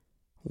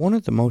One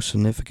of the most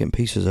significant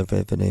pieces of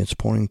evidence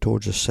pointing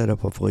towards the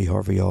setup of Lee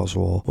Harvey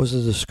Oswald was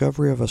the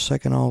discovery of a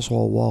second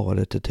Oswald wallet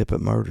at the Tippit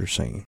murder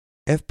scene.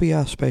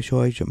 FBI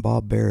Special Agent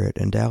Bob Barrett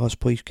and Dallas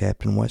Police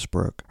Captain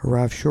Westbrook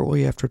arrived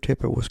shortly after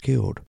Tippit was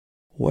killed.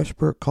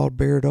 Westbrook called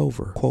Barrett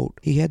over. Quote,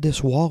 "He had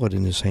this wallet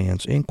in his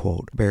hands," end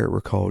quote, Barrett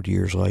recalled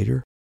years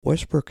later.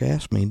 Westbrook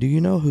asked me, "Do you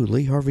know who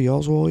Lee Harvey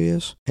Oswald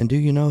is? And do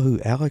you know who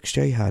Alex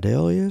J.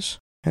 Heidel is?"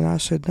 And I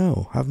said,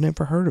 "No, I've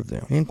never heard of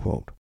them," end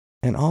quote.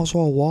 An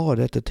Oswald wallet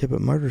at the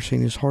Tippit murder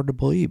scene is hard to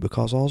believe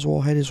because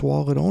Oswald had his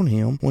wallet on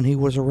him when he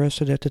was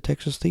arrested at the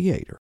Texas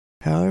Theater.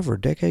 However,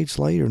 decades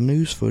later,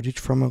 news footage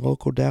from a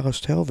local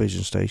Dallas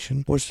television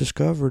station was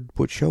discovered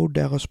which showed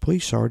Dallas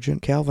Police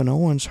Sergeant Calvin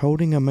Owens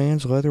holding a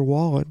man's leather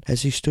wallet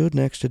as he stood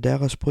next to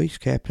Dallas Police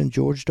Captain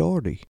George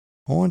Doherty.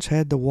 Owens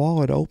had the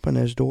wallet open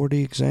as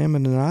Doherty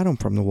examined an item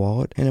from the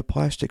wallet in a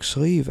plastic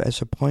sleeve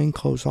as a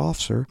plainclothes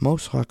officer,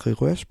 most likely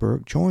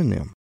Westbrook, joined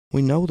them.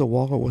 We know the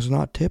wallet was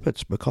not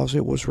Tippit's because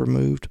it was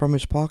removed from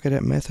his pocket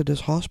at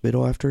Methodist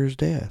Hospital after his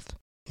death.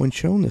 When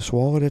shown this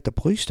wallet at the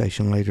police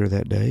station later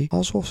that day,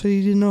 Oswald said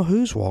he didn't know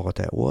whose wallet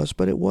that was,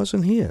 but it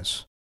wasn't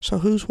his. So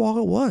whose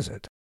wallet was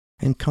it?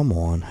 And come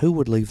on, who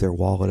would leave their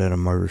wallet at a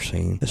murder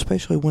scene,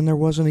 especially when there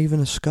wasn't even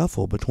a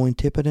scuffle between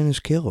Tippit and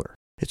his killer?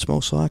 It's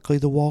most likely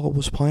the wallet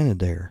was planted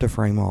there to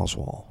frame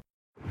Oswald.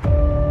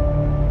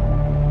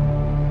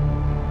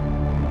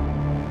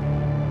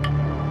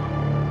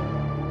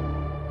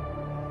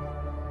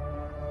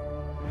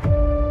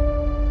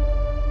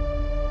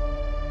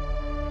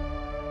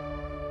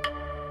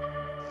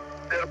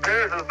 It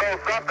appears as though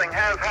something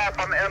has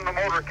happened in the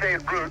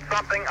motorcade route.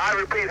 Something, I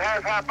repeat,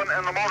 has happened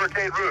in the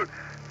motorcade route.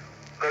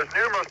 There's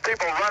numerous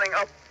people running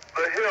up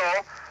the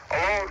hill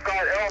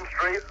alongside Elm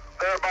Street,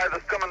 there by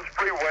the Simmons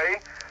Freeway.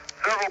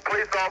 Several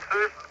police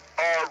officers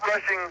are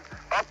rushing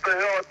up the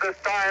hill at this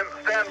time.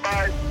 Stand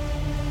by.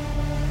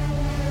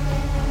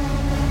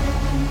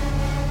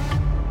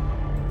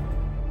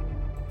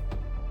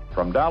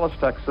 From Dallas,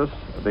 Texas,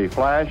 the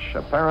flash,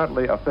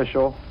 apparently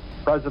official,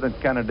 President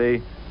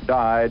Kennedy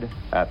died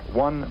at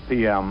 1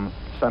 p.m.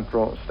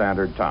 Central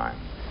Standard Time,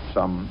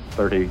 some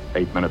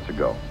 38 minutes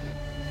ago.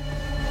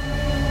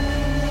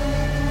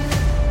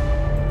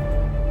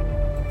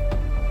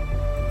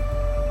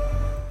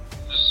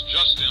 This is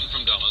Justin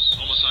from Dallas.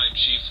 Homicide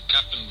Chief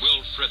Captain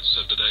Will Fritz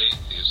said today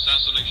the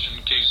assassination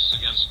case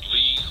against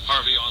Lee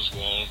Harvey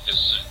Oswald is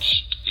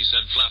cinched. He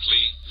said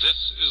flatly, "This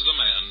is the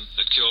man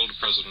that killed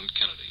President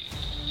Kennedy."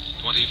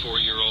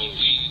 24-year-old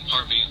Lee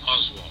Harvey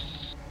Oswald.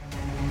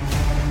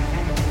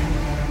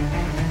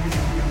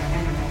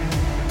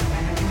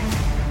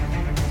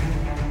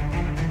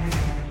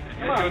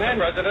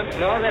 President?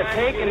 No, they're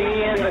taking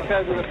me in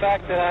because of the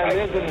fact that I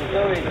live in the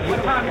village.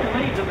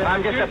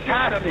 I'm just a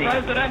patsy.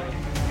 President?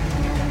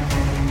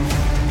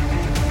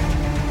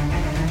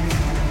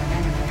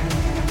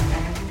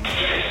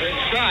 He's been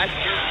shot.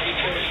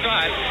 He's been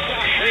shot.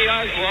 Lee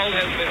Oswald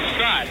has been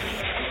shot.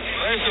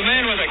 Where's the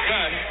man with a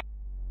gun?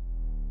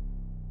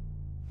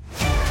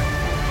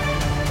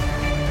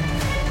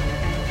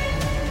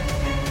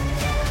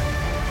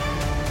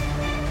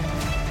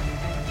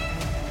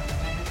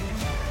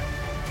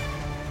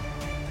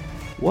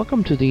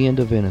 Welcome to the End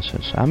of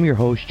Innocence. I'm your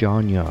host,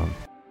 John Young.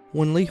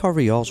 When Lee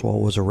Harvey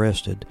Oswald was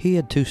arrested, he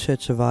had two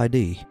sets of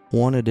ID.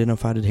 One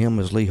identified him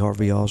as Lee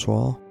Harvey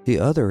Oswald. The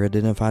other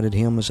identified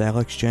him as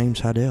Alex James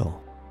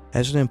Heidel.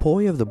 As an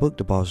employee of the book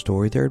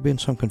depository, there had been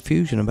some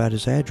confusion about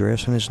his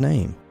address and his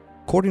name.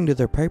 According to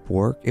their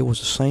paperwork, it was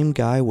the same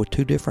guy with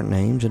two different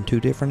names and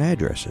two different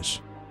addresses.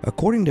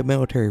 According to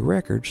military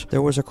records,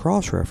 there was a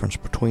cross-reference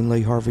between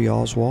Lee Harvey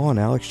Oswald and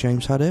Alex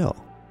James Heidel.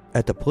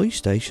 At the police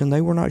station,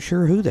 they were not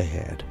sure who they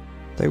had.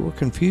 They were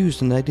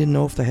confused and they didn't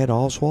know if they had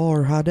Oswald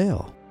or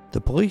Heidel. The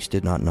police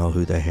did not know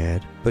who they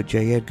had, but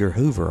J. Edgar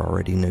Hoover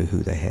already knew who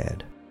they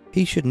had.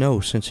 He should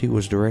know since he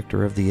was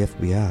director of the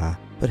FBI,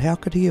 but how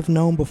could he have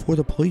known before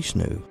the police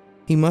knew?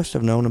 He must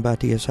have known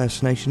about the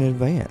assassination in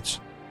advance.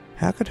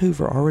 How could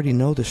Hoover already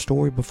know the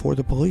story before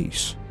the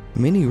police?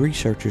 Many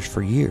researchers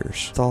for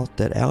years thought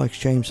that Alex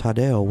James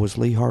Heidel was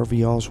Lee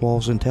Harvey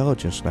Oswald's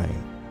intelligence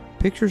name.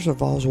 Pictures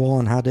of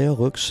Oswald and Heidel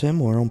look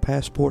similar on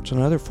passports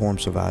and other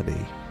forms of ID.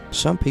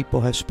 Some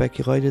people have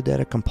speculated that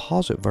a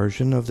composite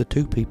version of the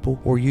two people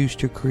were used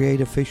to create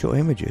official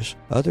images.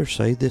 Others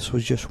say this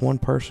was just one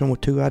person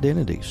with two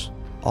identities.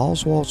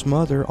 Oswald's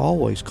mother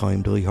always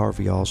claimed Lee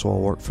Harvey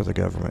Oswald worked for the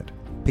government.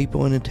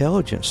 People in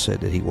intelligence said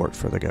that he worked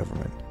for the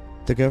government.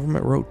 The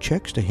government wrote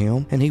checks to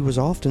him, and he was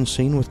often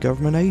seen with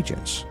government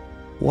agents.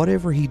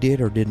 Whatever he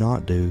did or did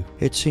not do,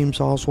 it seems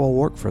Oswald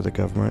worked for the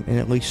government in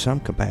at least some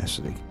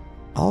capacity.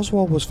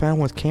 Oswald was found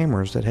with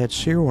cameras that had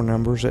serial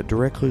numbers that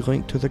directly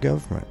linked to the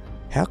government.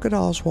 How could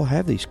Oswald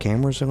have these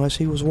cameras unless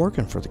he was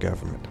working for the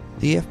government?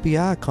 The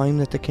FBI claimed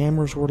that the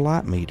cameras were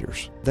light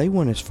meters. They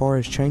went as far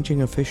as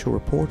changing official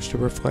reports to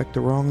reflect the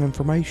wrong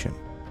information.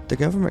 The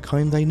government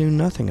claimed they knew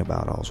nothing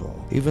about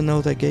Oswald, even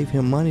though they gave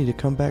him money to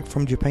come back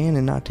from Japan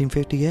in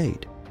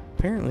 1958.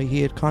 Apparently,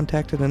 he had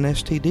contacted an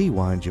STD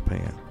while in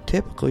Japan.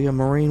 Typically, a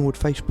Marine would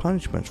face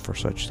punishments for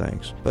such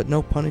things, but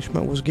no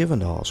punishment was given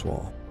to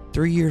Oswald.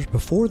 3 years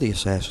before the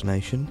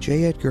assassination,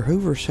 J. Edgar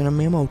Hoover sent a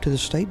memo to the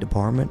State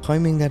Department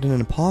claiming that an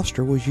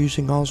imposter was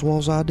using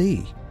Oswald's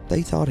ID.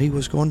 They thought he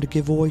was going to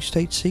give away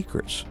state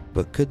secrets,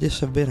 but could this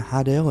have been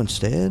Heidel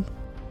instead?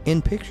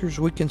 In pictures,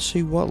 we can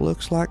see what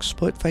looks like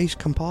split-face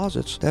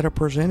composites that are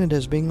presented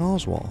as being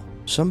Oswald.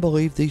 Some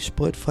believe these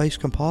split-face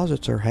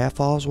composites are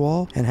half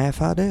Oswald and half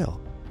Heidel.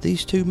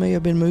 These two may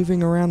have been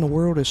moving around the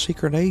world as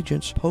secret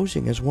agents,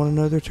 posing as one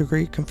another to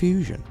create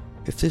confusion.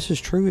 If this is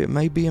true, it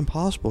may be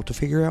impossible to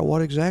figure out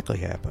what exactly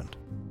happened.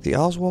 The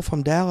Oswald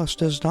from Dallas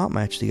does not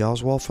match the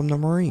Oswald from the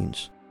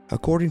Marines.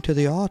 According to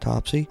the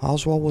autopsy,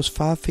 Oswald was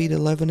 5 feet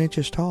 11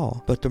 inches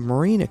tall, but the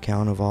Marine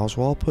account of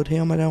Oswald put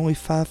him at only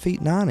 5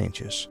 feet 9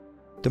 inches.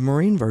 The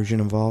Marine version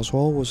of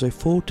Oswald was a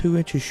full 2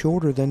 inches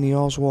shorter than the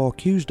Oswald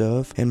accused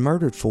of and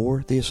murdered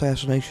for the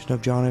assassination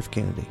of John F.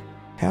 Kennedy.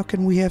 How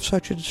can we have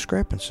such a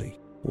discrepancy?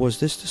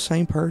 Was this the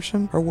same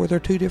person, or were there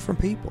two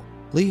different people?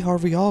 Lee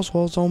Harvey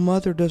Oswald's own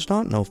mother does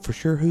not know for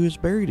sure who is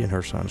buried in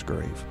her son's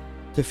grave.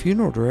 The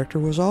funeral director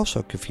was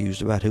also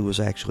confused about who was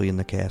actually in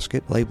the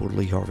casket labeled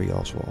Lee Harvey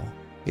Oswald.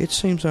 It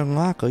seems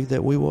unlikely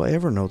that we will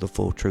ever know the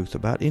full truth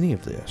about any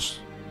of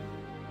this.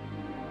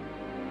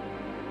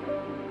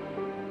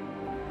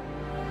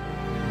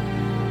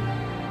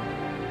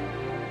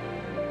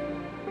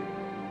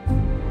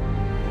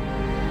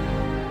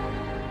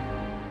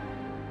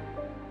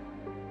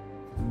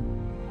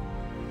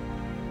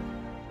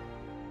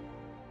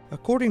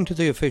 According to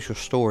the official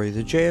story,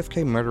 the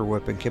JFK murder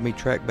weapon can be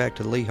tracked back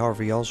to Lee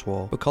Harvey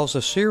Oswald because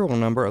the serial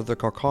number of the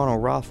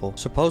Carcano rifle,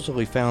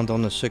 supposedly found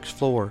on the 6th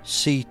floor,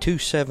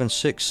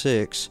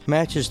 C2766,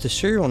 matches the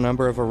serial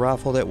number of a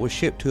rifle that was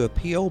shipped to a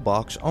P.O.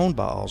 box owned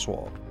by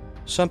Oswald.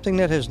 Something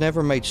that has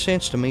never made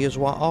sense to me is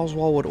why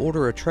Oswald would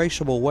order a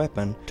traceable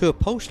weapon to a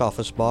post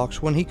office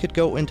box when he could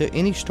go into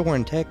any store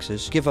in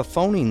Texas, give a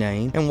phony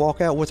name, and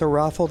walk out with a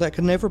rifle that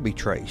could never be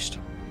traced.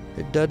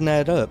 It doesn't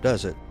add up,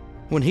 does it?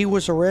 When he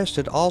was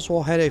arrested,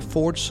 Oswald had a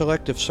forged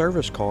Selective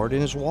Service card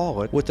in his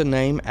wallet with the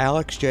name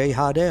Alex J.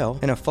 Heidel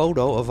and a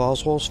photo of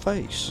Oswald's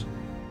face.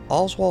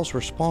 Oswald's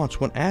response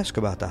when asked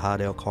about the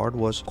Heidel card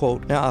was,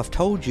 quote, "Now I've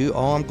told you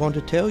all I'm going to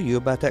tell you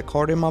about that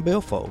card in my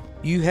billfold.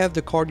 You have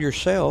the card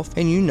yourself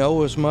and you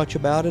know as much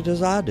about it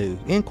as I do,"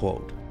 end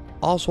quote.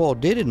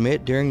 Oswald did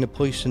admit during the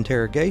police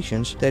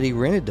interrogations that he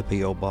rented the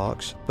P.O.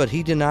 box, but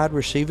he denied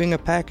receiving a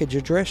package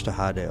addressed to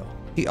Heidel.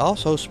 He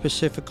also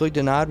specifically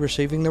denied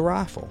receiving the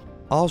rifle.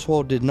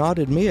 Oswald did not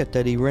admit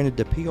that he rented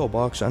the P.O.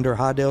 box under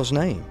Heidel's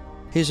name.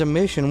 His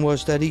admission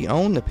was that he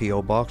owned the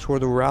P.O. box where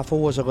the rifle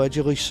was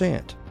allegedly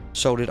sent.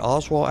 So did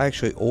Oswald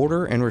actually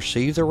order and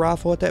receive the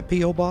rifle at that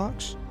P.O.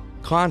 box?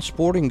 Klein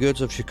Sporting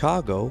Goods of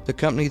Chicago, the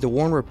company the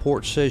Warren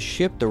Report says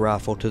shipped the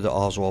rifle to the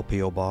Oswald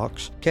P.O.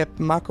 box, kept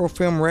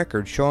microfilm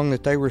records showing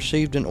that they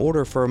received an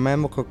order for a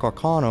Mammico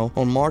Carcano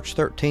on March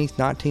 13,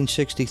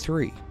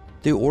 1963.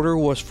 The order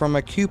was from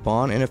a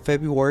coupon in a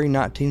February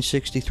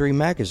 1963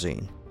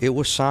 magazine. It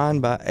was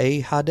signed by A.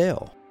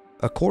 Heidel.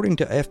 According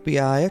to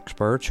FBI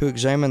experts who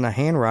examined the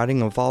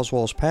handwriting of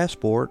Oswald's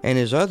passport and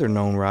his other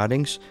known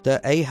writings, the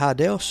A.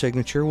 Heidel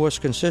signature was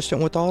consistent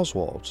with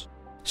Oswald's.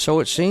 So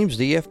it seems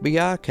the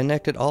FBI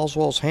connected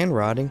Oswald's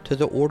handwriting to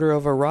the order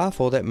of a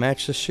rifle that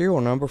matched the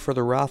serial number for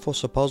the rifle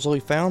supposedly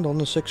found on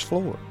the 6th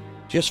floor.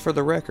 Just for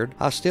the record,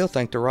 I still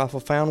think the rifle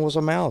found was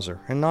a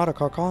Mauser and not a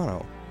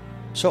Carcano.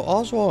 So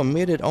Oswald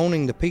admitted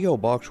owning the P.O.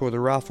 box where the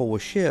rifle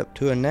was shipped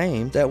to a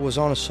name that was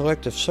on a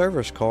Selective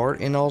Service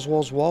card in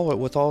Oswald's wallet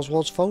with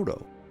Oswald's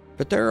photo.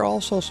 But there are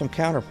also some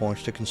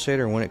counterpoints to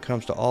consider when it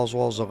comes to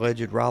Oswald's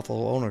alleged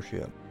rifle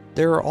ownership.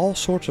 There are all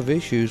sorts of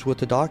issues with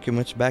the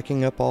documents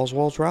backing up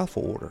Oswald's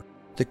rifle order.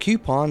 The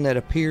coupon that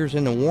appears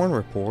in the Warren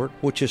Report,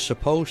 which is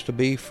supposed to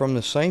be from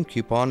the same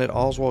coupon that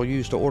Oswald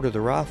used to order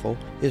the rifle,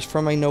 is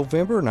from a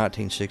November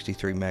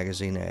 1963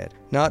 magazine ad,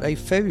 not a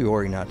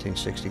February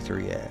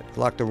 1963 ad,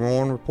 like the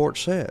Warren Report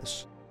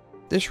says.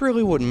 This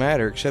really wouldn't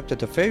matter except that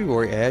the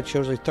February ad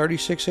shows a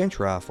 36-inch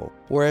rifle,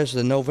 whereas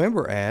the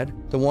November ad,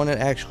 the one that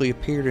actually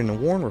appeared in the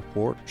Warren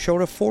Report,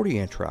 showed a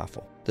 40-inch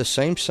rifle, the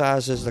same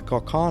size as the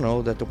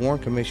Carcano that the Warren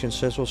Commission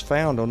says was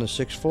found on the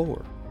 6th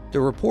floor. The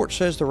report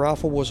says the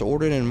rifle was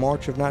ordered in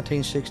March of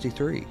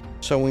 1963,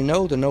 so we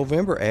know the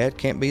November ad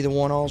can't be the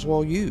one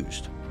Oswald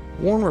used.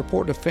 Warren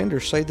Report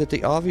defenders say that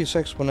the obvious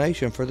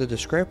explanation for the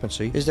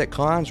discrepancy is that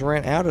Kleins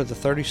ran out of the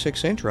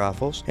 36-inch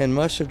rifles and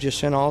must have just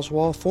sent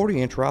Oswald a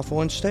 40-inch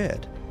rifle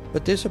instead.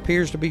 But this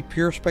appears to be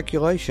pure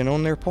speculation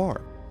on their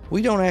part.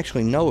 We don't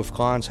actually know if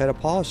Kleins had a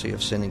policy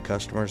of sending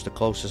customers the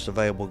closest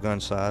available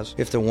gun size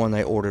if the one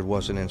they ordered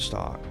wasn't in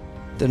stock.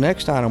 The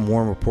next item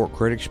Warren Report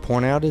critics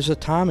point out is a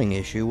timing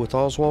issue with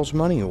Oswald's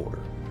money order.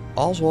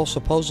 Oswald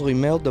supposedly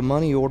mailed the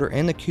money order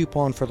and the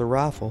coupon for the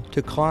rifle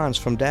to Kleins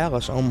from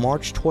Dallas on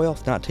March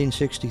 12,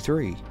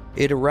 1963.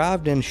 It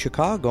arrived in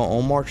Chicago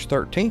on March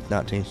 13,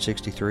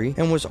 1963,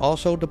 and was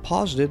also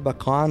deposited by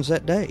Kleins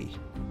that day.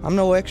 I'm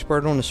no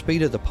expert on the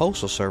speed of the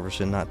Postal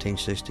Service in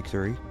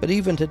 1963, but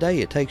even today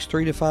it takes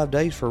 3 to 5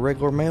 days for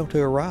regular mail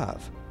to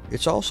arrive.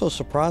 It's also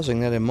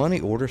surprising that a money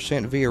order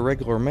sent via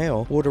regular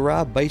mail would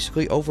arrive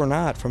basically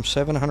overnight from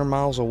 700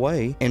 miles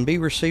away and be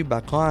received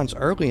by clients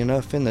early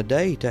enough in the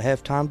day to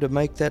have time to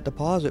make that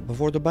deposit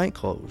before the bank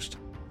closed.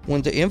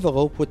 When the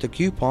envelope with the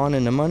coupon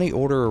and the money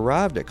order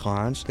arrived at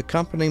clients, the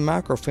company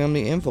microfilmed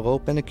the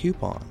envelope and the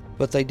coupon,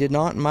 but they did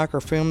not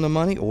microfilm the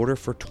money order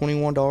for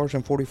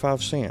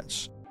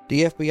 $21.45.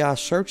 The FBI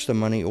searched the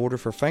money order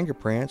for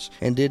fingerprints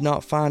and did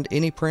not find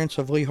any prints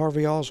of Lee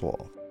Harvey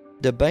Oswald.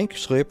 The bank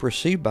slip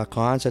received by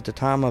clients at the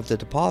time of the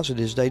deposit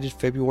is dated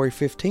February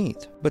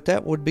 15th, but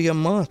that would be a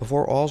month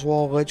before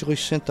Oswald allegedly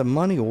sent the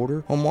money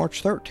order on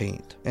March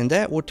 13th, and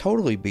that would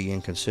totally be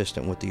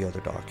inconsistent with the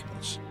other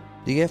documents.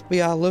 The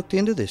FBI looked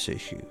into this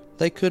issue.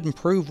 They couldn't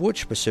prove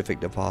which specific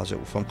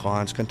deposit from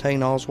clients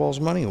contained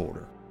Oswald's money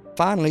order.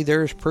 Finally,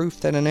 there is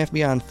proof that an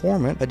FBI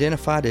informant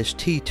identified as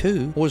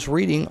T2 was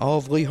reading all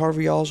of Lee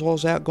Harvey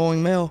Oswald's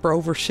outgoing mail for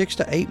over 6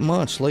 to 8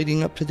 months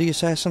leading up to the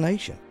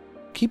assassination.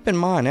 Keep in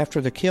mind, after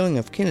the killing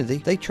of Kennedy,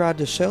 they tried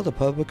to sell the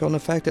public on the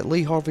fact that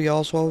Lee Harvey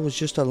Oswald was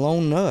just a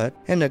lone nut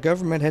and the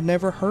government had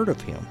never heard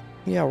of him.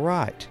 Yeah,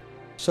 right.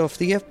 So if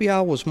the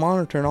FBI was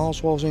monitoring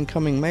Oswald's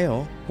incoming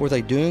mail, were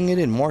they doing it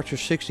in March of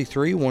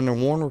 '63 when the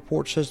Warren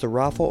report says the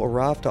rifle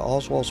arrived to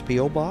Oswald's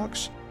P.O.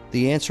 box?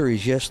 The answer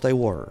is yes, they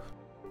were.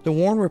 The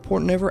Warren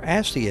report never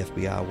asked the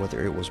FBI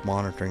whether it was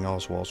monitoring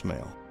Oswald's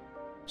mail.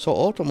 So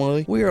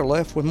ultimately, we are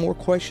left with more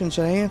questions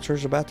than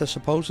answers about the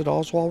supposed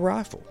Oswald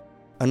rifle.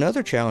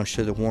 Another challenge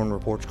to the Warren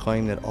report's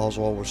claim that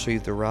Oswald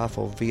received the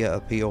rifle via a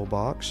P.O.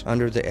 box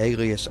under the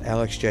alias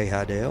Alex J.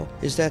 Hidell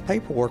is that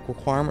paperwork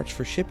requirements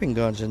for shipping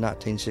guns in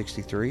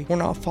 1963 were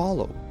not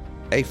followed.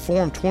 A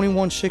Form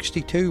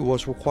 2162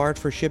 was required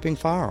for shipping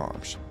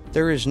firearms.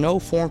 There is no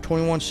Form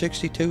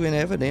 2162 in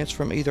evidence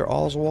from either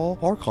Oswald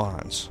or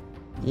clients.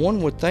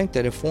 One would think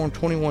that a Form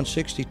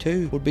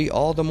 2162 would be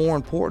all the more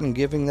important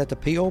given that the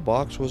P.O.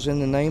 box was in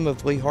the name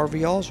of Lee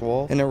Harvey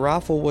Oswald and the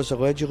rifle was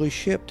allegedly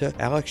shipped to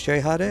Alex J.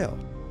 Hidell.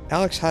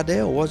 Alex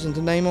Hidell wasn't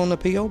the name on the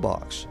P.O.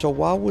 box, so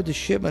why would the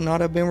shipment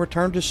not have been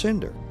returned to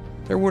sender?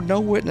 There were no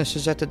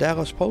witnesses at the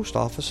Dallas post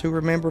office who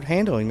remembered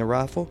handling the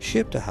rifle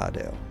shipped to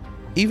Hidell.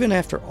 Even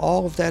after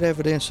all of that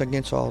evidence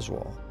against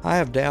Oswald, I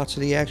have doubts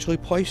that he actually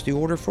placed the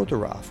order for the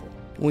rifle.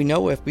 We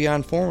know FBI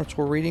informants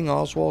were reading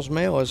Oswald's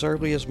mail as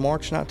early as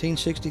March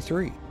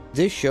 1963.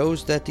 This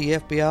shows that the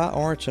FBI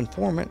or its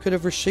informant could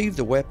have received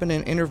the weapon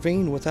and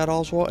intervened without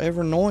Oswald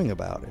ever knowing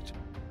about it.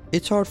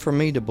 It's hard for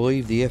me to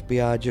believe the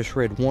FBI just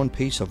read one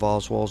piece of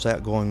Oswald's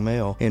outgoing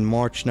mail in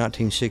March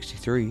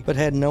 1963, but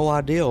had no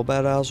idea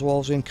about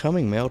Oswald's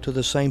incoming mail to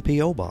the same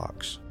P.O.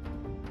 box.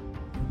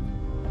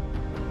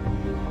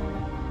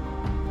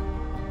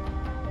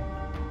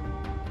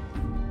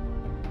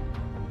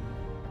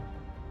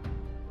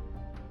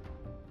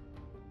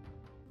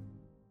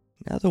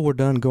 Now that we're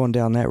done going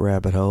down that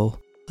rabbit hole,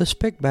 let's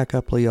pick back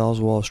up Lee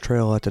Oswald's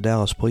trail at the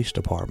Dallas Police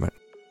Department.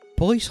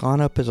 Police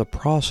lineup is a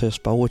process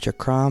by which a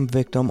crime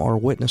victim or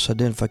witness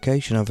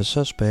identification of a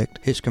suspect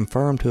is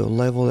confirmed to a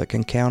level that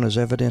can count as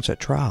evidence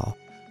at trial.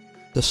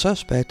 The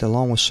suspect,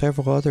 along with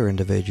several other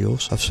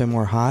individuals of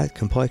similar height,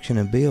 complexion,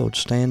 and build,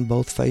 stand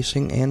both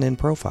facing and in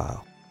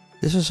profile.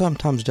 This is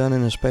sometimes done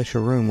in a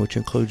special room which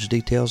includes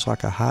details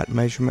like a height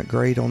measurement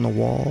grade on the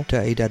wall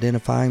to aid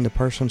identifying the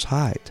person's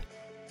height.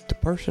 The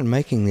person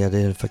making the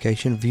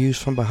identification views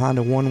from behind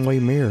a one-way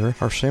mirror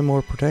or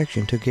similar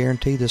protection to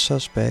guarantee the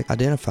suspect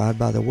identified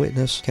by the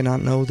witness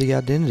cannot know the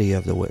identity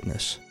of the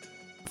witness.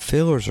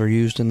 Fillers are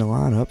used in the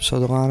lineup so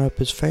the lineup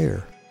is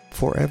fair.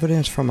 For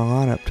evidence from a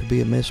lineup to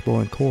be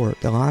admissible in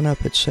court, the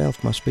lineup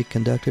itself must be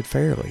conducted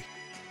fairly.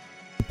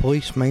 The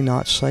police may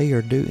not say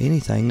or do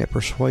anything that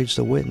persuades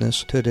the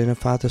witness to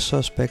identify the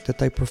suspect that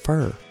they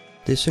prefer.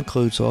 This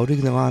includes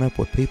loading the lineup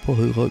with people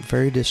who look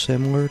very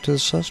dissimilar to the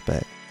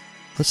suspect.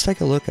 Let's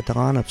take a look at the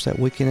lineups that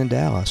weekend in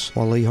Dallas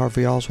while Lee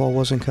Harvey Oswald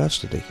was in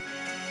custody.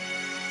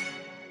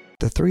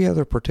 The three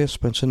other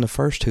participants in the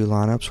first two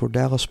lineups were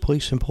Dallas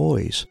police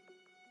employees.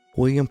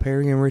 William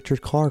Perry and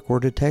Richard Clark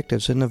were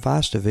detectives in the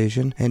Vice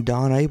Division, and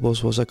Don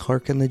Abels was a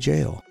clerk in the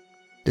jail.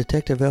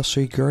 Detective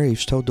L.C.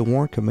 Graves told the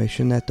Warren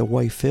Commission that the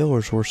way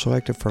fillers were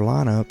selected for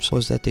lineups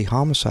was that the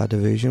Homicide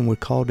Division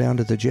would call down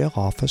to the jail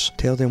office,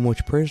 tell them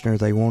which prisoner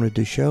they wanted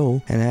to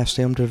show, and ask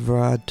them to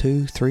provide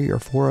 2, 3, or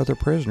 4 other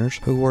prisoners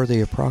who were the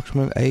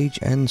approximate age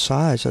and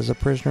size as the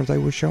prisoner they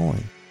were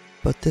showing.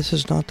 But this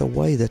is not the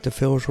way that the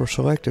fillers were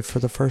selected for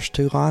the first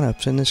two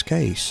lineups in this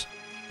case.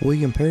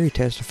 William Perry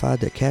testified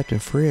that Captain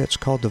Fritz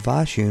called the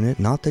Vice Unit,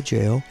 not the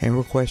jail, and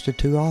requested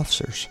 2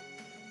 officers.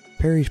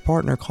 Perry's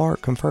partner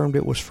Clark confirmed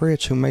it was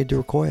Fritz who made the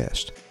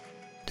request.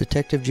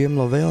 Detective Jim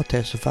Lavelle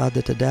testified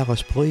that the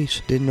Dallas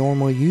police didn't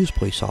normally use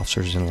police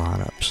officers in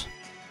lineups.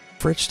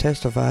 Fritz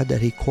testified that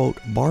he, quote,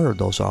 borrowed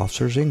those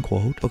officers, end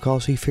quote,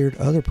 because he feared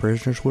other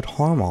prisoners would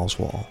harm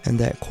Oswald, and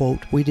that, quote,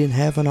 we didn't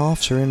have an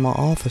officer in my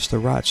office the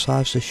right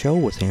size to show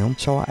with him,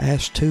 so I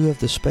asked 2 of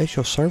the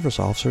special service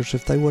officers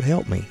if they would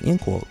help me,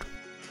 end quote.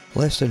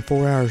 Less than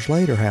 4 hours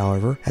later,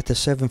 however, at the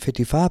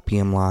 7:55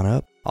 p.m.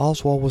 lineup,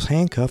 Oswald was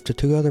handcuffed to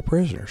 2 other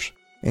prisoners.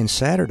 In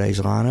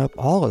Saturday's lineup,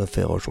 all of the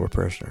fillers were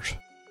prisoners.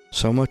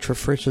 So much for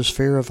Fritz's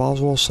fear of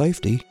Oswald's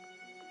safety.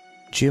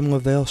 Jim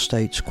Lavelle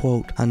states,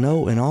 quote, "I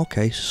know in all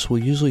cases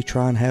we usually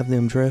try and have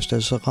them dressed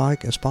as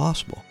alike as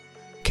possible."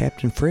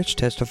 Captain Fritz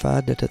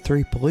testified that the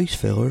 3 police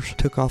fillers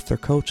took off their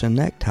coats and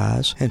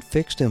neckties and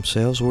fixed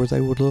themselves where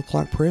they would look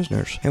like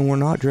prisoners and were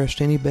not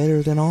dressed any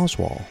better than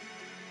Oswald.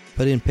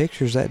 But in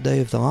pictures that day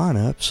of the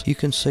lineups, you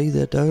can see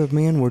that the other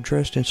men were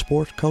dressed in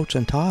sports coats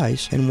and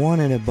ties and one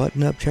in a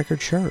button-up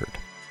checkered shirt.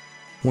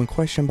 When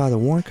questioned by the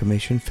Warren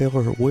Commission,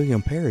 filler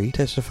William Perry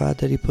testified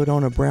that he put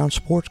on a brown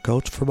sports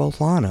coat for both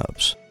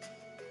lineups.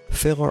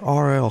 Filler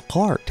R.L.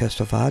 Clark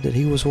testified that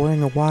he was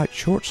wearing a white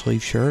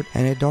short-sleeve shirt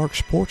and a dark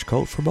sports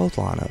coat for both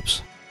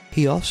lineups.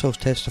 He also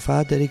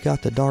testified that he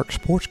got the dark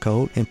sports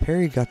coat and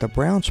Perry got the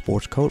brown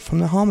sports coat from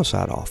the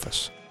homicide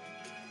office.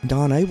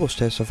 Don Abels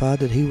testified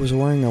that he was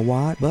wearing a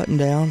white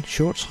button-down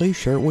short-sleeve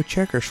shirt with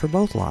checkers for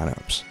both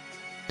lineups.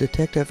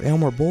 Detective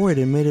Elmer Boyd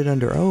admitted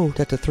under oath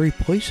that the 3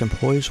 police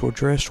employees were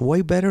dressed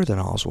way better than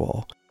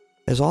Oswald,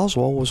 as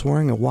Oswald was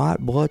wearing a white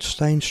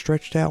blood-stained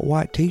stretched-out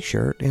white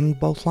t-shirt in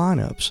both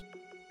lineups.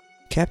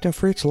 Captain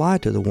Fritz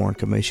lied to the Warren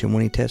Commission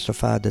when he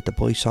testified that the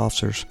police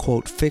officers,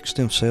 quote, "fixed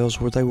themselves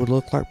where they would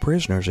look like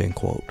prisoners," end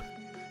quote.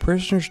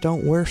 Prisoners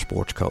don't wear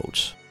sports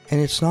coats, and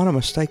it's not a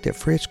mistake that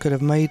Fritz could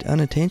have made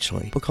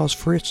unintentionally, because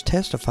Fritz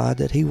testified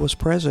that he was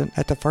present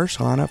at the first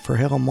lineup for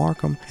Helen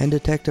Markham, and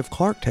Detective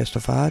Clark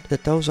testified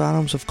that those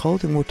items of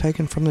clothing were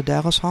taken from the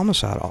Dallas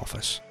Homicide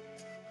Office.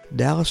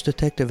 Dallas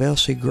Detective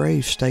L.C.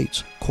 Graves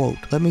states, quote,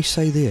 "Let me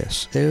say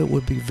this, that it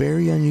would be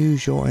very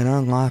unusual and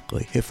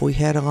unlikely if we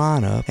had a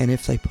lineup and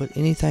if they put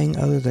anything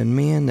other than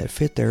men that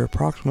fit their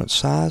approximate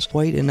size,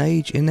 weight, and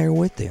age in there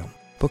with them,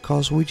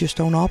 because we just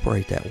don't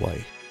operate that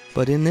way.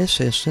 But in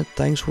this instant,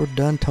 things were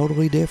done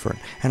totally different,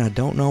 and I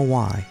don't know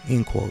why,"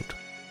 end quote.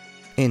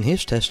 In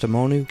his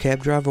testimony,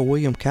 cab driver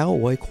William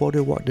Calloway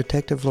quoted what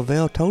Detective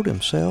Lavelle told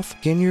himself,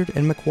 Ginyard,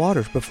 and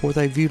McWaters before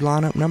they viewed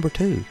lineup number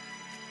 2.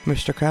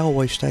 Mr.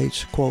 Calloway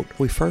states, quote,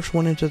 "We first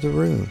went into the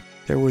room.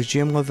 There was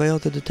Jim Lavelle,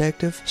 the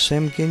detective,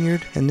 Sam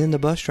Ginyard, and then the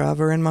bus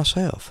driver and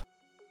myself.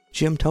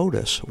 Jim told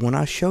us, when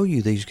I show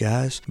you these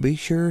guys, be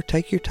sure,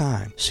 take your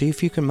time, see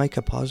if you can make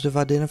a positive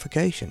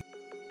identification.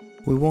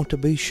 We want to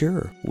be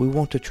sure. We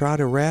want to try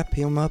to wrap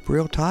him up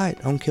real tight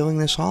on killing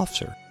this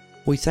officer.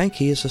 We think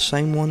he is the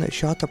same one that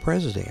shot the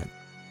president.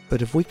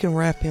 But if we can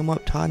wrap him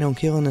up tight on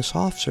killing this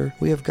officer,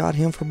 we have got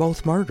him for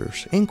both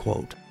murders," end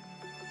quote.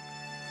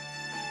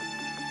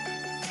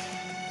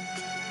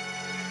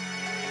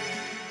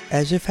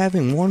 As if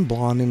having one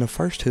blonde in the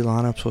first 2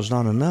 lineups was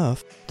not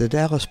enough, the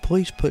Dallas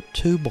police put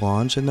 2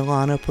 blondes in the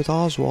lineup with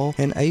Oswald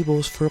and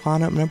Abels for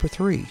lineup number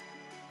 3.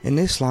 In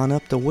this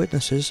lineup, the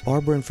witnesses,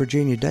 Barbara and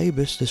Virginia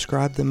Davis,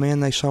 described the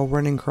man they saw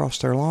running across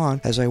their lawn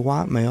as a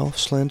white male,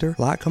 slender,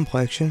 light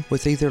complexion,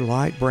 with either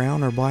light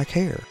brown or black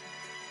hair.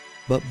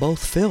 But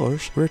both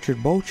fillers,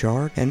 Richard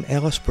Bochard and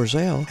Ellis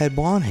Brazel, had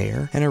blonde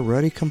hair and a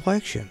ruddy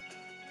complexion.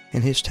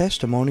 In his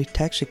testimony,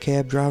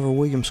 taxicab driver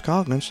William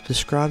Scoggins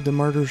described the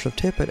murders of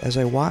Tippett as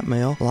a white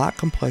male, light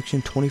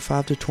complexion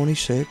 25 to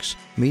 26,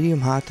 medium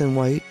height and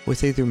weight,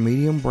 with either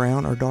medium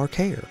brown or dark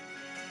hair.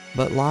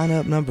 But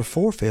lineup number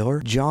 4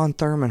 filler, John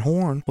Thurman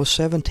Horn, was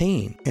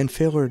 17, and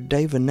filler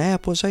David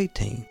Knapp was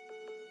 18.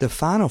 The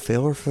final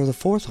filler for the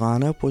 4th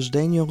lineup was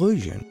Daniel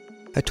Lujan,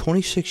 a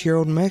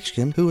 26-year-old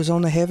Mexican who was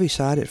on the heavy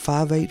side at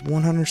 5'8",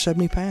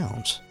 170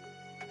 pounds.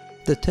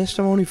 The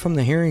testimony from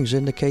the hearings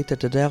indicate that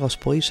the Dallas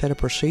police had a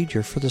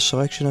procedure for the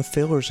selection of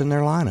fillers in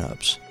their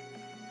lineups.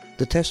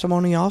 The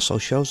testimony also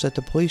shows that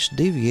the police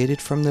deviated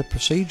from the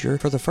procedure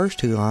for the first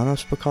 2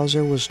 lineups because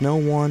there was no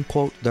one,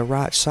 quote, "the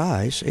right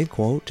size," end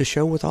quote, to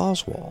show with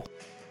Oswald.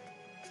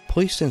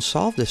 Police then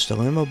solved this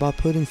dilemma by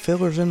putting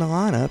fillers in the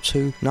lineups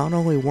who not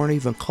only weren't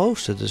even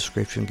close to the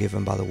description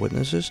given by the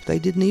witnesses, they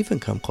didn't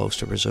even come close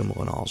to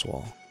resembling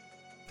Oswald.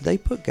 They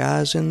put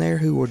guys in there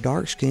who were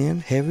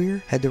dark-skinned,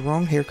 heavier, had the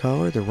wrong hair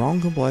color, the wrong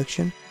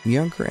complexion,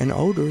 younger and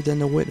older than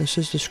the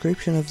witness's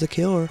description of the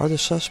killer or the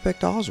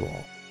suspect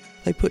Oswald.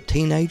 They put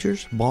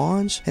teenagers,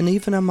 blondes, and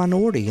even a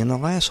minority in the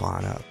last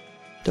lineup.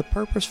 The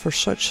purpose for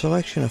such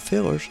selection of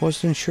fillers was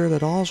to ensure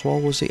that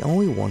Oswald was the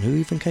only one who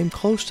even came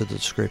close to the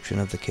description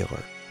of the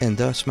killer, and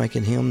thus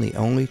making him the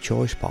only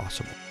choice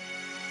possible.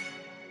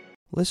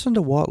 Listen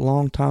to what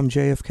longtime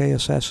JFK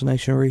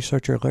assassination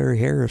researcher Larry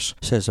Harris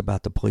says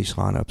about the police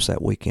lineups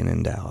that weekend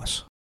in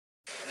Dallas.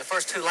 In the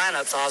first 2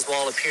 lineups,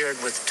 Oswald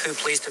appeared with 2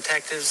 police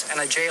detectives and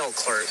a jail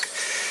clerk.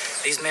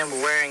 These men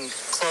were wearing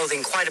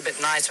clothing quite a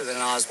bit nicer than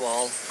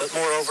Oswald, but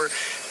moreover,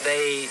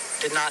 they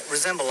did not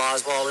resemble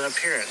Oswald in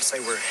appearance. They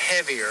were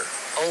heavier,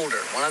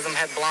 older. One of them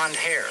had blonde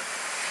hair.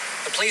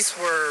 The police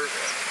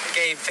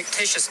gave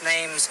fictitious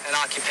names and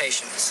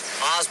occupations.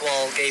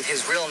 Oswald gave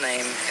his real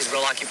name, his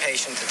real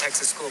occupation to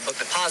Texas School Book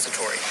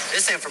Depository.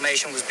 This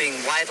information was being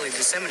widely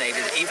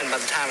disseminated even by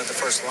the time of the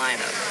first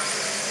lineup.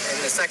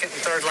 In the second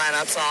and third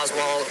lineups,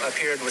 Oswald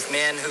appeared with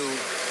men who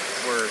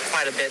were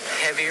quite a bit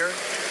heavier,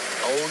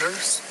 older.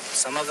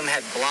 Some of them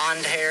had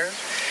blonde hair.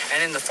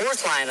 And in the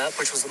fourth lineup,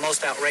 which was the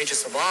most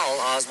outrageous of all,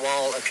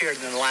 Oswald appeared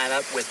in the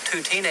lineup with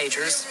 2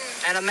 teenagers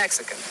and a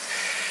Mexican.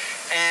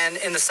 And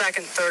in the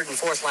second, third, and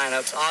fourth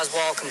lineups,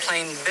 Oswald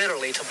complained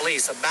bitterly to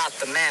police about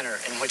the manner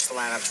in which the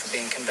lineups were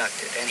being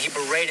conducted. And he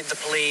berated the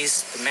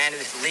police,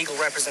 demanded legal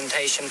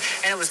representation,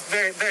 and it was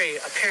very, very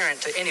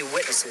apparent to any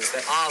witnesses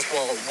that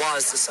Oswald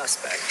was the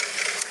suspect.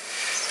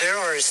 There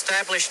are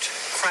established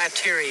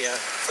criteria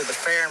for the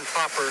fair and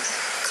proper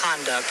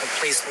conduct of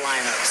police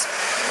lineups.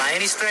 By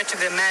any stretch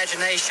of the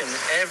imagination,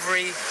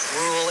 every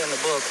rule in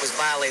the book was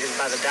violated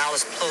by the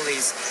Dallas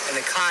police in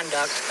the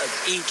conduct of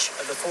each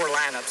of the four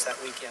lineups that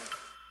weekend.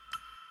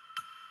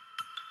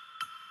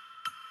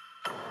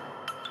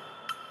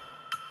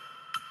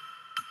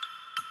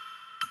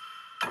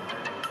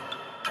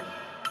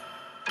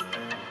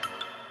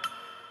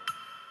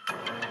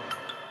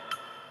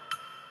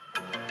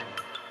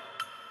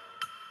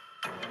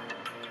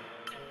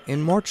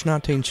 In March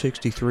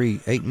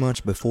 1963, 8 months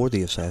before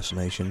the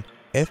assassination,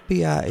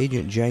 FBI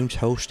agent James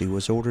Hosty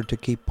was ordered to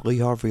keep Lee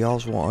Harvey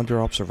Oswald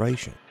under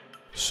observation.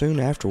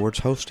 Soon afterwards,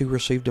 Hosty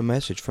received a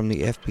message from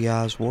the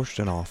FBI's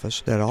Washington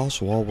office that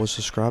Oswald was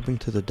subscribing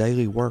to the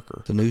Daily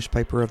Worker, the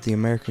newspaper of the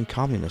American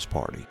Communist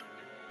Party.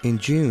 In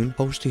June,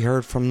 Hosty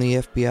heard from the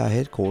FBI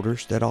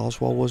headquarters that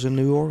Oswald was in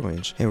New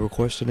Orleans and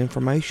requested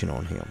information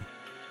on him.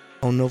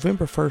 On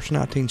November 1,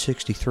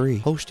 1963,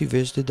 Hosty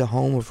visited the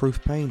home of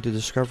Ruth Payne to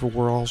discover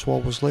where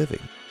Oswald was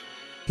living.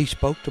 He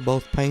spoke to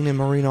both Payne and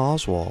Marina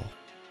Oswald.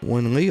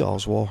 When Lee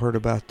Oswald heard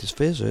about this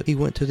visit, he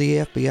went to the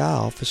FBI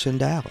office in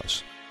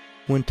Dallas.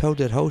 When told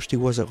that Hosty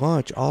was at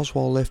lunch,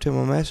 Oswald left him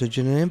a message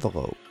in an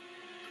envelope.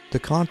 The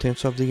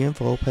contents of the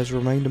envelope has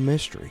remained a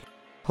mystery.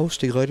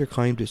 Hosty later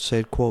claimed it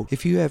said, quote,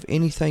 "If you have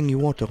anything you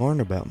want to learn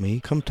about me,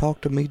 come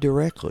talk to me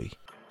directly.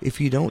 If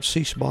you don't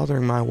cease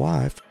bothering my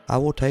wife, I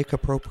will take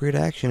appropriate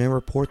action and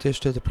report this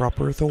to the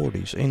proper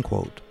authorities," end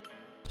quote.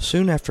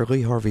 Soon after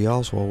Lee Harvey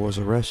Oswald was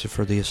arrested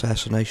for the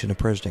assassination of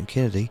President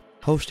Kennedy,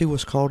 Hosty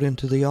was called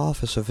into the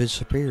office of his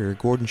superior,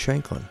 Gordon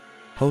Shanklin.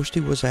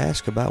 Hosty was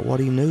asked about what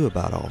he knew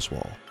about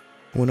Oswald.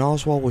 When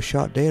Oswald was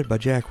shot dead by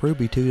Jack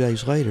Ruby 2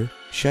 days later,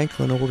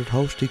 Shanklin ordered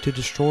Hosty to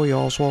destroy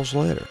Oswald's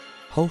letter.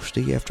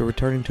 Hosty, after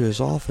returning to his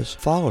office,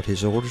 followed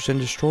his orders and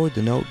destroyed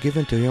the note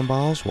given to him by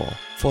Oswald,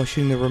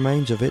 flushing the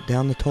remains of it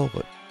down the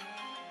toilet.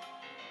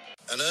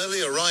 An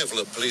early arrival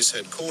at police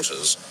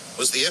headquarters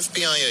was the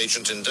FBI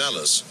agent in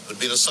Dallas who had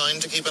been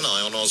assigned to keep an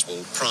eye on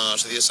Oswald prior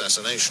to the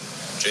assassination,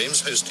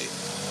 James Hosty.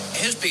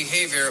 His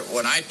behavior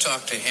when I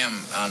talked to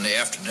him on the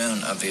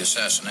afternoon of the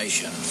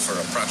assassination for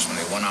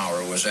approximately 1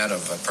 hour was that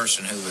of a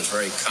person who was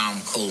very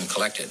calm, cool, and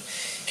collected.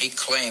 He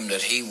claimed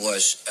that he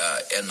was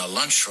in the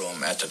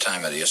lunchroom at the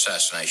time of the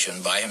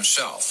assassination by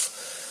himself.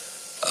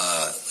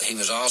 He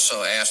was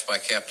also asked by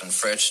Captain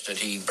Fritz, did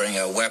he bring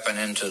a weapon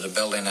into the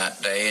building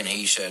that day, and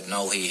he said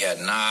no, he had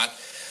not,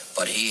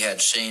 but he had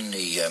seen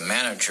the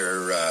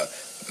manager,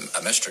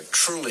 Mr.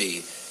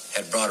 Truly,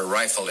 had brought a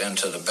rifle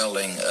into the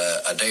building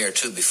a day or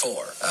two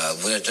before.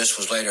 This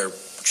was later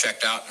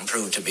checked out and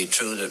proved to be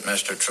true that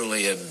Mr.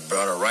 Truly had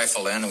brought a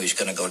rifle in and he was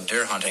going to go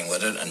deer hunting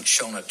with it and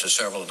shown it to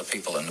several of the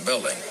people in the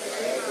building.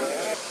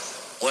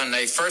 When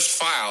they first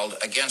filed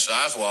against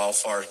Oswald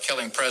for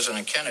killing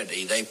President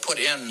Kennedy, they put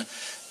in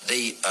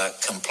the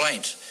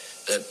complaint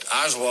that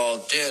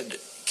Oswald did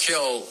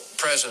kill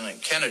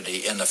President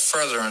Kennedy in the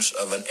furtherance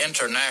of an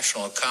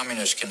international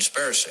communist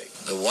conspiracy.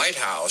 The White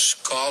House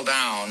called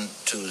down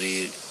to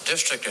the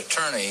district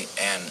attorney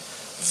and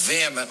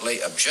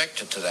vehemently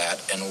objected to that,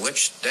 in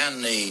which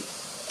then the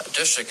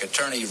district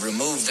attorney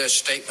removed this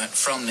statement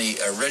from the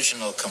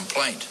original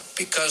complaint.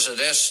 Because of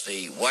this,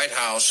 the White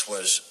House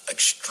was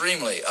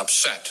extremely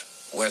upset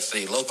with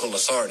the local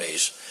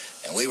authorities,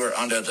 and we were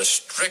under the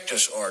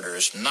strictest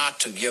orders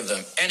not to give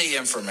them any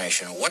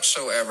information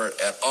whatsoever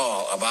at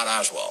all about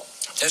Oswald.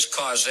 This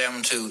caused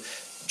them to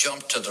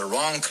jump to the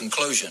wrong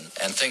conclusion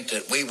and think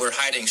that we were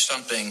hiding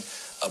something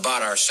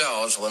about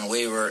ourselves when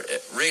we were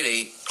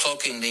really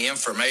cloaking the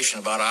information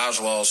about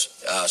Oswald's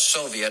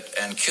Soviet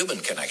and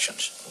Cuban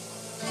connections.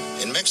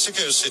 In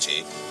Mexico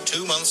City,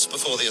 2 months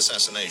before the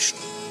assassination,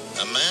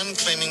 a man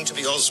claiming to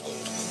be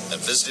Oswald had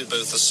visited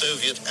both the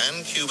Soviet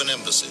and Cuban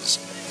embassies,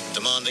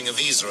 demanding a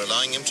visa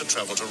allowing him to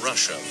travel to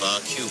Russia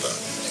via Cuba.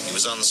 He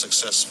was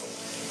unsuccessful.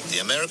 The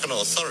American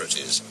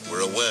authorities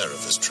were aware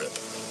of this trip.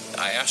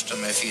 I asked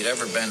him if he'd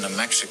ever been to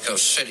Mexico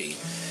City,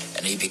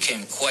 and he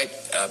became quite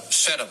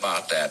upset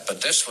about that.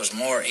 But this was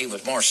more, he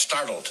was more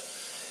startled.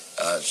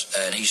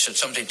 And he said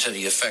something to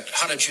the effect,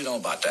 "How did you know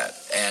about that?"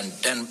 And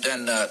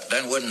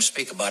then wouldn't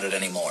speak about it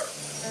anymore.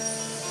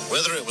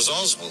 Whether it was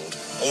Oswald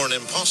or an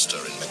imposter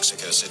in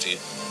Mexico City,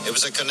 it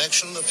was a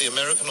connection that the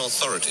American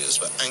authorities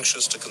were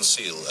anxious to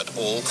conceal at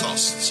all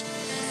costs.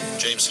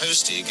 James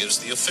Hosty gives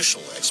the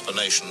official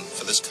explanation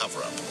for this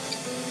cover-up.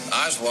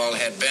 Oswald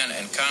had been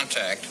in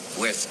contact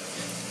with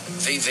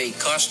V.V.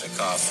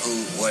 Kostakov,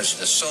 who was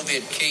the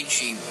Soviet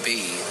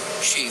KGB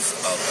chief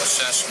of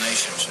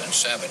assassinations and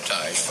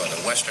sabotage for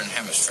the Western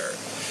Hemisphere.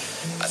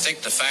 I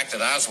think the fact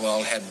that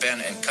Oswald had been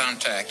in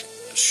contact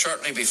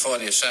shortly before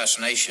the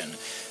assassination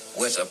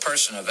with a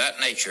person of that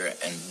nature,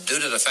 and due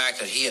to the fact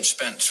that he had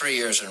spent 3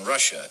 years in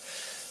Russia,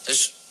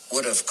 this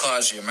would have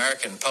caused the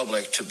American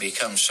public to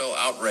become so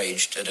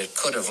outraged that it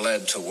could have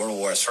led to World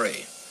War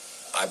III.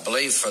 I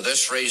believe for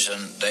this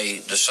reason they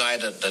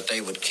decided that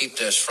they would keep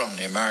this from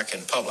the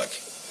American public.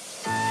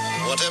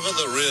 Whatever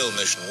the real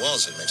mission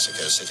was in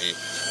Mexico City,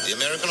 the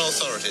American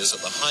authorities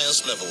at the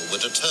highest level were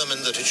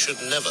determined that it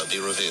should never be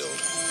revealed.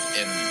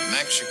 In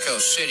Mexico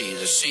City,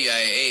 the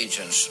CIA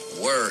agents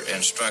were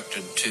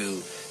instructed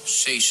to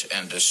cease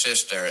and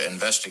desist their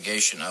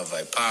investigation of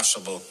a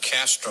possible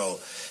Castro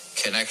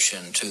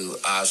connection to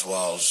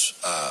Oswald's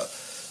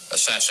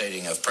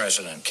assassinating of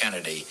President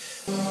Kennedy.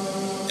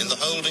 In the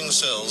holding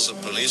cells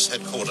of police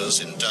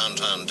headquarters in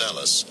downtown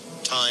Dallas,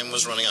 time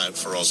was running out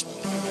for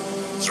Oswald.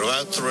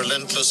 Throughout the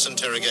relentless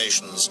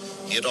interrogations,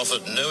 he had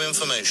offered no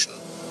information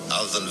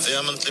other than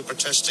vehemently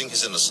protesting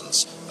his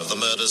innocence of the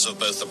murders of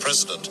both the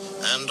president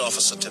and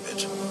Officer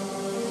Tippit.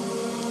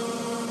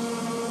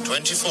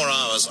 24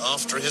 hours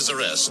after his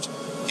arrest,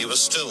 he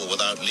was still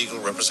without legal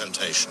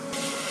representation.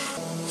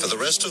 For the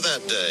rest of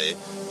that day,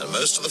 and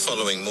most of the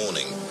following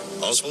morning,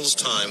 Oswald's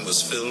time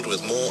was filled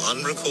with more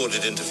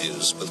unrecorded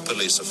interviews with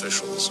police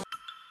officials.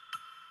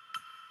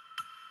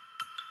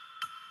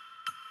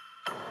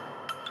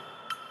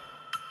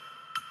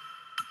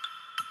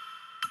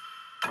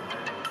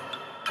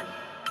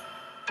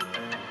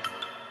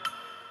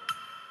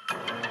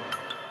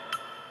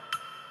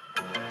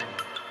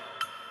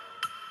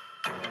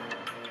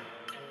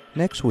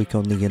 Next week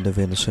on The End of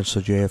Innocence,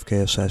 the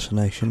JFK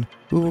assassination,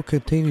 we will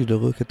continue to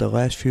look at the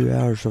last few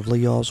hours of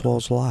Lee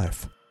Oswald's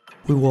life.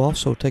 We will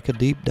also take a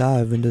deep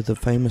dive into the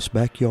famous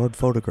backyard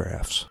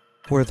photographs.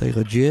 Were they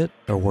legit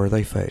or were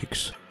they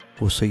fakes?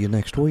 We'll see you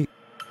next week.